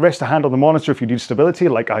rest a hand on the monitor if you need stability,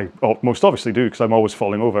 like I most obviously do because I'm always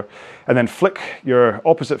falling over. And then flick your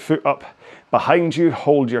opposite foot up behind you,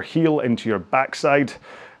 hold your heel into your backside,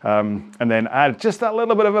 and then add just that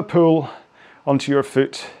little bit of a pull onto your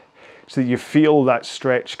foot so that you feel that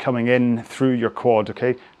stretch coming in through your quad,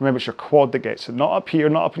 okay? Remember, it's your quad that gets it, not up here,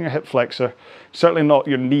 not up in your hip flexor, certainly not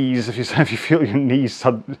your knees. If you feel your knees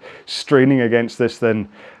straining against this, then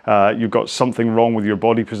you've got something wrong with your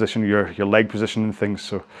body position, your leg position and things.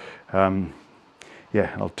 So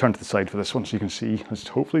yeah, I'll turn to the side for this one so you can see.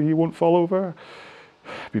 Hopefully you won't fall over.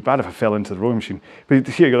 It'd be bad if I fell into the rowing machine. But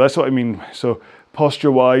here you go, that's what I mean. So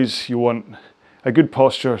posture-wise, you want a good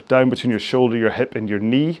posture down between your shoulder, your hip and your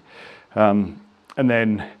knee. And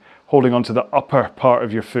then holding onto the upper part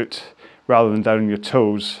of your foot rather than down on your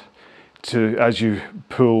toes as you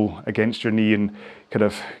pull against your knee and kind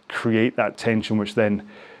of create that tension, which then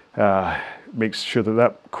makes sure that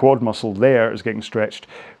that quad muscle there is getting stretched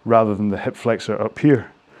rather than the hip flexor up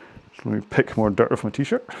here. So let me pick more dirt off my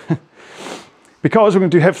t-shirt. Because we're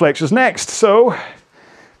going to do hip flexors next. So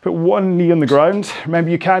put one knee on the ground. Remember,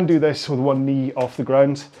 you can do this with one knee off the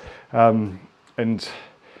ground and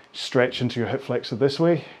stretch into your hip flexor this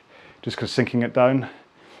way, just because sinking it down.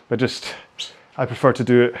 But I prefer to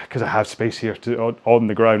do it because I have space here on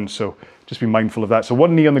the ground. So just be mindful of that. So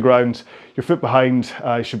one knee on the ground, your foot behind,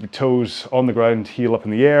 should be toes on the ground, heel up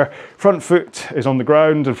in the air. Front foot is on the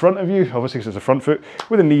ground in front of you, obviously because it's a front foot,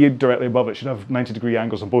 with a knee directly above it. Should have 90-degree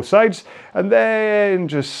angles on both sides. And then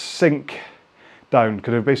just sink down,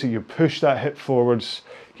 because basically you push that hip forwards,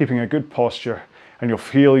 keeping a good posture, and you'll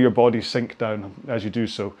feel your body sink down as you do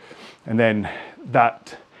so. And then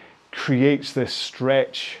that creates this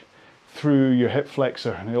stretch through your hip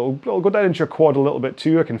flexor, and it'll go down into your quad a little bit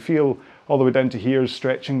too. I can feel all the way down to here is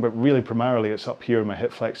stretching, but really primarily it's up here in my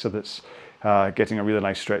hip flexor that's getting a really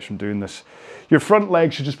nice stretch from doing this. Your front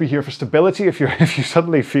leg should just be here for stability. If you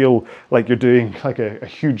suddenly feel like you're doing like a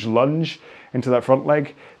huge lunge into that front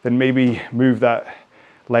leg, then maybe move that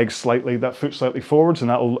foot slightly forwards, and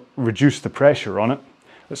that'll reduce the pressure on it.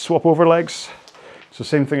 Let's swap over legs. So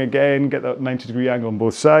same thing again, get that 90-degree angle on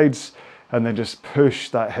both sides, and then just push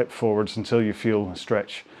that hip forwards until you feel a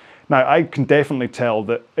stretch. Now, I can definitely tell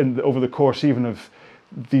that over the course even of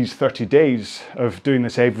these 30 days of doing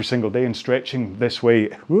this every single day and stretching this way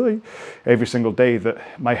every single day,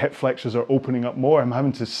 that my hip flexors are opening up more. I'm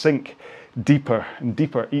having to sink deeper and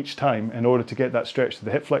deeper each time in order to get that stretch to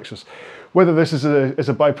the hip flexors. Whether this is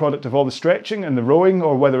a byproduct of all the stretching and the rowing,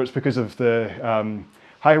 or whether it's because of the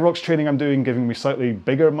high rocks training I'm doing, giving me slightly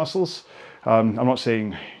bigger muscles. I'm not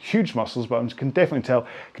saying huge muscles, but I can definitely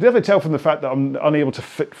tell from the fact that I'm unable to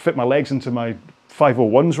fit my legs into my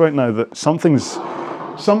 501s right now that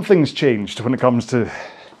something's changed when it comes to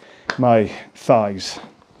my thighs.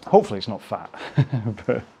 Hopefully it's not fat,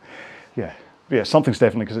 but yeah, something's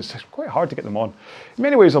definitely, because it's quite hard to get them on. In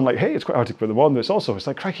many ways I'm like, hey, it's quite hard to put them on, but it's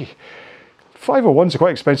like, crikey, 501s are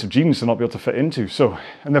quite expensive jeans to not be able to fit into. So,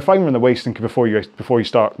 and they're fine in the waist and before you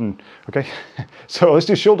start. And okay, so let's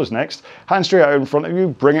do shoulders next. Hand straight out in front of you.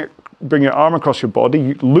 Bring your arm across your body.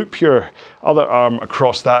 You loop your other arm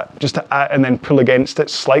across that, and then pull against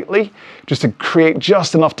it slightly, just to create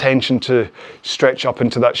just enough tension to stretch up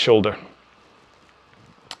into that shoulder.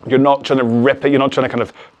 You're not trying to rip it. You're not trying to kind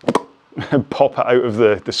of pop it out of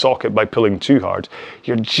the socket by pulling too hard.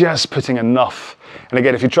 You're just putting enough. And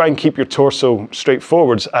again, if you try and keep your torso straight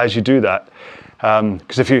forwards as you do that,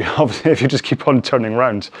 because if you just keep on turning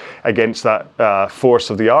around against that force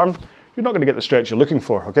of the arm, you're not going to get the stretch you're looking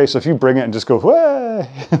for. Okay, so if you bring it and just go, wah,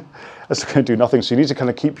 that's going to do nothing. So you need to kind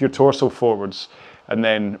of keep your torso forwards, and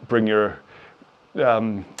then bring your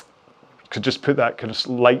could just put that kind of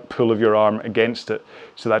light pull of your arm against it,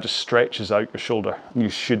 so that just stretches out your shoulder, and you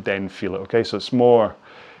should then feel it. Okay, so it's more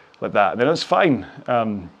like that, and then it's fine.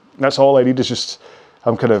 That's all I need is just,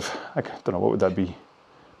 I don't know, what would that be?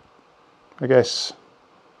 I guess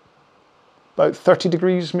about 30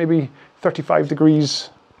 degrees, maybe 35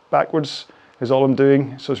 degrees backwards is all I'm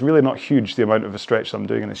doing. So it's really not huge, the amount of a stretch that I'm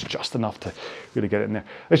doing, and it's just enough to really get it in there.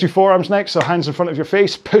 Let's do forearms next. So hands in front of your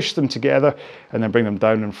face, push them together, and then bring them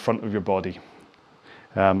down in front of your body.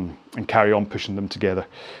 And carry on pushing them together.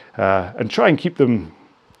 And try and keep them,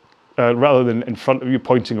 rather than in front of you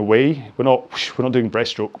pointing away, we're not doing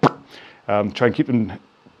breaststroke. Try and keep them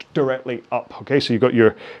directly up. Okay, so you've got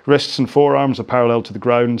your wrists and forearms are parallel to the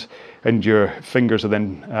ground, and your fingers are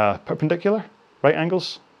then perpendicular, right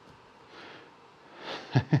angles.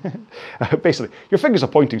 Basically, your fingers are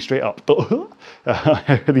pointing straight up.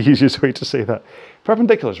 The easiest way to say that.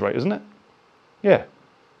 Perpendicular is right, isn't it? Yeah.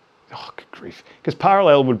 Oh, good grief. Because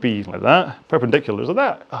parallel would be like that, perpendicular is like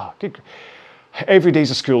that. Oh, good grief. Every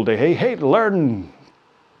day's a school day, hey? Hey, learn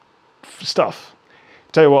stuff.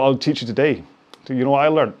 Tell you what I'll teach you today. Do you know what I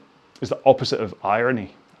learned? Is the opposite of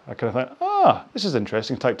irony. I kind of thought, this is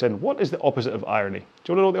interesting. Typed in, what is the opposite of irony? Do you want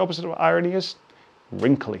to know what the opposite of irony is?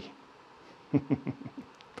 Wrinkly.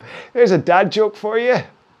 There's a dad joke for you,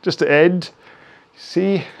 just to end.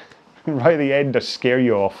 See, right at the end to scare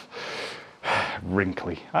you off.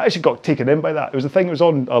 Wrinkly. I actually got taken in by that. It was a thing, it was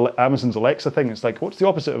on Amazon's Alexa thing. It's like, what's the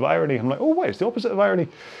opposite of irony? I'm like, oh, what is the opposite of irony?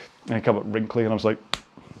 And I come up wrinkly, and I was like,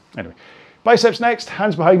 anyway. Biceps next,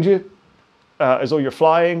 hands behind you, as though you're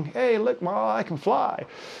flying. Hey, look, Ma, I can fly.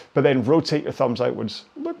 But then rotate your thumbs outwards.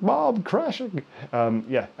 Look, Ma, I'm crashing.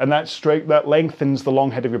 Yeah, and that lengthens the long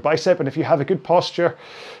head of your bicep. And if you have a good posture,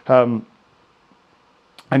 and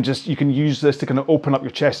just, you can use this to kind of open up your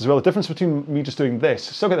chest as well. The difference between me just doing this,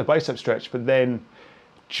 still get the bicep stretch, but then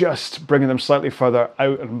just bringing them slightly further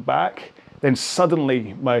out and back, then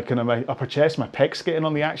suddenly my upper chest, my pecs get in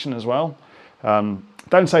on the action as well.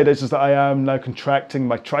 Downside is that I am now contracting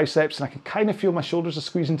my triceps, and I can kind of feel my shoulders are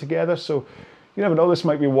squeezing together. So you never know, this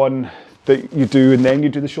might be one that you do and then you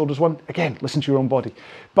do the shoulders one. Again, listen to your own body.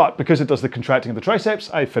 But because it does the contracting of the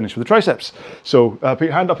triceps, I finish with the triceps. So put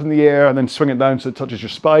your hand up in the air and then swing it down so it touches your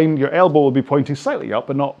spine. Your elbow will be pointing slightly up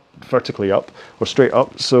and not vertically up or straight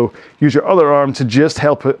up. So use your other arm to just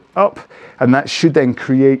help it up, and that should then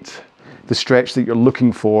create the stretch that you're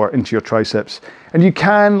looking for into your triceps. And you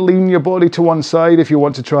can lean your body to one side if you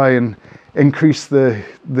want to try and increase the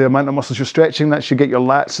amount of muscles you're stretching. That should get your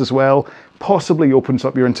lats as well. Possibly opens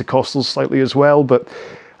up your intercostals slightly as well, but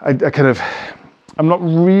I'm not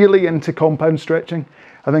really into compound stretching.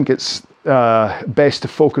 I think it's best to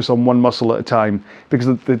focus on one muscle at a time, because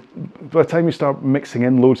by the time you start mixing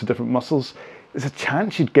in loads of different muscles, there's a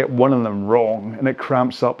chance you'd get one of them wrong and it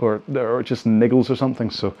cramps up or just niggles or something.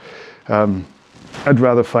 So I'd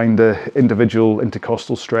rather find an individual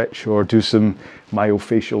intercostal stretch or do some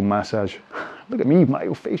myofascial massage. Look at me,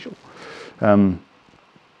 myofascial.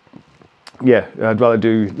 Yeah, I'd rather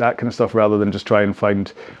do that kind of stuff rather than just try and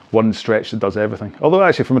find one stretch that does everything. Although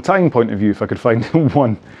actually, from a time point of view, if I could find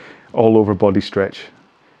one all over body stretch,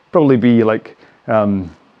 probably be like hanging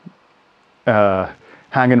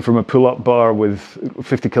from a pull-up bar with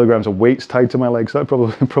 50 kilograms of weights tied to my legs. That'd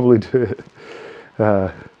probably do it.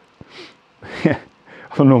 Yeah,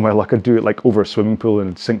 I don't know my luck. I'd do it like over a swimming pool and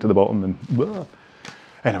it'd sink to the bottom and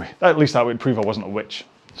anyway, at least that would prove I wasn't a witch.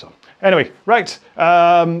 So anyway, right,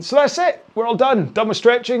 so that's it. We're all done with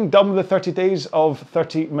stretching, done with the 30 days of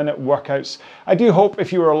 30-minute workouts. I do hope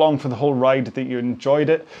if you were along for the whole ride that you enjoyed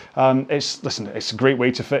it. It's a great way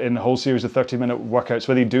to fit in a whole series of 30-minute workouts,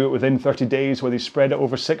 whether you do it within 30 days, whether you spread it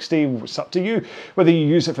over 60, it's up to you. Whether you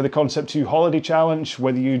use it for the Concept 2 holiday challenge,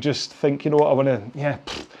 whether you just think, you know what, I want to,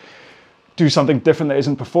 do something different that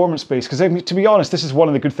isn't performance-based. Because to be honest, this is one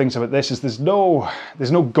of the good things about this, is there's no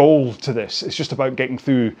goal to this. It's just about getting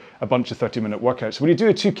through a bunch of 30-minute workouts. When you do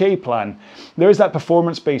a 2K plan, there is that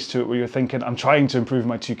performance base to it where you're thinking, I'm trying to improve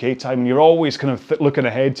my 2K time, and you're always kind of looking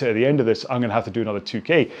ahead to the end of this, I'm going to have to do another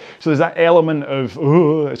 2K. So there's that element of,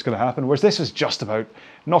 oh, it's going to happen. Whereas this is just about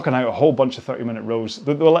knocking out a whole bunch of 30-minute rows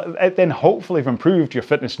that will then hopefully have improved your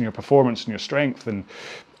fitness and your performance and your strength and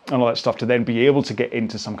all that stuff to then be able to get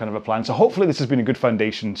into some kind of a plan. So hopefully this has been a good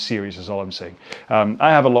foundation series is all I'm saying. I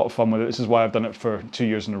have a lot of fun with it. This is why I've done it for 2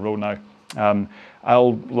 years in a row now.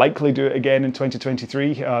 I'll likely do it again in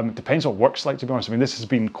 2023. It depends what work's like, to be honest. I mean, this has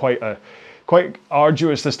been quite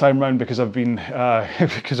arduous this time round because I've been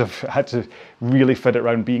because I've had to really fit it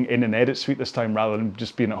around being in an edit suite this time rather than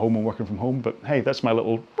just being at home and working from home. But hey, that's my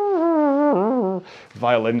little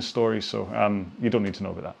violin story, so you don't need to know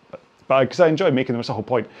about that. But because I enjoy making them, that's the whole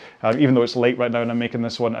point. Even though it's late right now and I'm making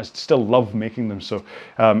this one, I still love making them. So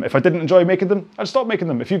if I didn't enjoy making them, I'd stop making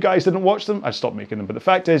them. If you guys didn't watch them, I'd stop making them. But the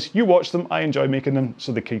fact is, you watch them, I enjoy making them,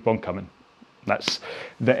 so they keep on coming. That's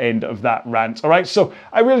the end of that rant. All right, so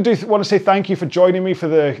I really do want to say thank you for joining me for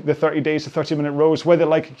the 30 days of 30-minute rows. Whether,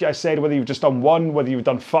 like I said, whether you've just done one, whether you've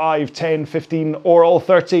done 5, 10, 15, or all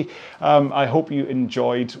 30, I hope you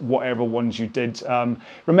enjoyed whatever ones you did.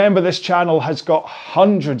 Remember, this channel has got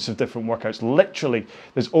hundreds of different workouts. Literally,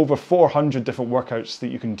 there's over 400 different workouts that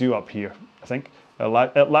you can do up here, I think.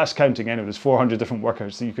 At last counting anyway, there's 400 different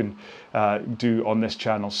workouts that you can do on this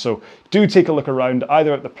channel. So do take a look around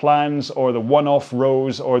either at the plans or the one-off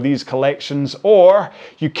rows or these collections, or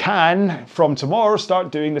you can, from tomorrow,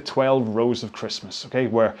 start doing the 12 rows of Christmas, okay?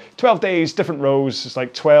 Where 12 days, different rows, it's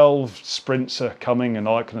like 12 sprints are coming and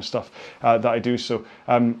all that kind of stuff that I do. So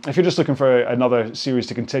if you're just looking for another series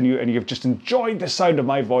to continue and you've just enjoyed the sound of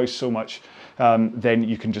my voice so much, then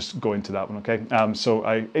you can just go into that one, okay? So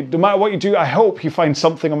no matter what you do, I hope you find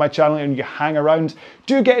something on my channel and you hang around.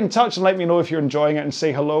 Do get in touch and let me know if you're enjoying it and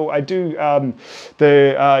say hello. I do,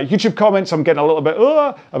 the YouTube comments, I'm getting a little bit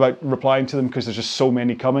about replying to them because there's just so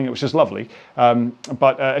many coming, which is lovely.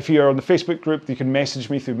 But if you're on the Facebook group, you can message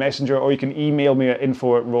me through Messenger, or you can email me at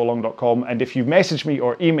info@rowalong.com. And if you message me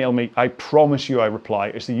or email me, I promise you I reply.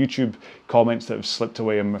 It's the YouTube comments that have slipped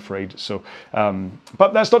away, I'm afraid. So,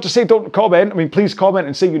 but that's not to say don't comment. I mean, please comment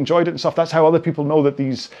and say you enjoyed it and stuff. That's how other people know that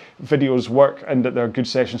these videos work and that they're good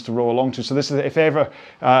sessions to row along to. So this is, if ever,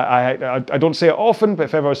 I don't say it often, but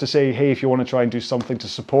if ever I was to say, hey, if you want to try and do something to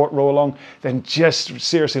support Row Along, then just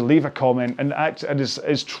seriously leave a comment. And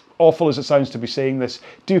as awful as it sounds to be saying this,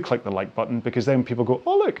 do click the like button, because then people go,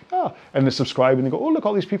 oh look, and they subscribe, and they go, oh look,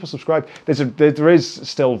 all these people subscribe. There is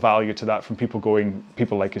still value to that from people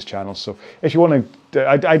like his channel. So if you want to,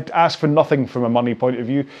 I ask for nothing from a money point of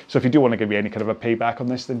view. So if you do want to give me any kind of a payback on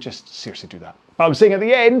this, then just seriously do that. But I'm saying at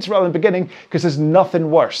the end rather than the beginning, because there's nothing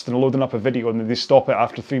worse than loading up a video and then they stop it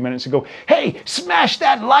after 3 minutes and go, hey, smash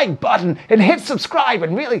that like button and hit subscribe.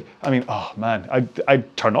 And really, I mean, oh man,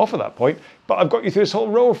 I'd turn off at that point. But I've got you through this whole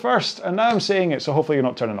row first, and now I'm saying it, so hopefully you're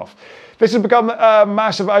not turning off. This has become a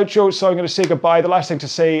massive outro, so I'm going to say goodbye. The last thing to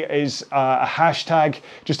say is a hashtag,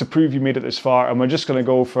 just to prove you made it this far, and we're just going to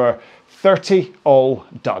go for 30 all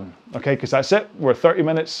done, okay? Because that's it. We're 30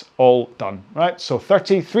 minutes all done, right? So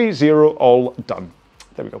 30 all done.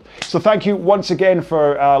 There we go. So thank you once again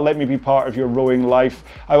for letting me be part of your rowing life.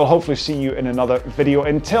 I will hopefully see you in another video.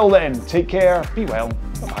 Until then, take care, be well,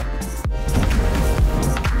 bye-bye.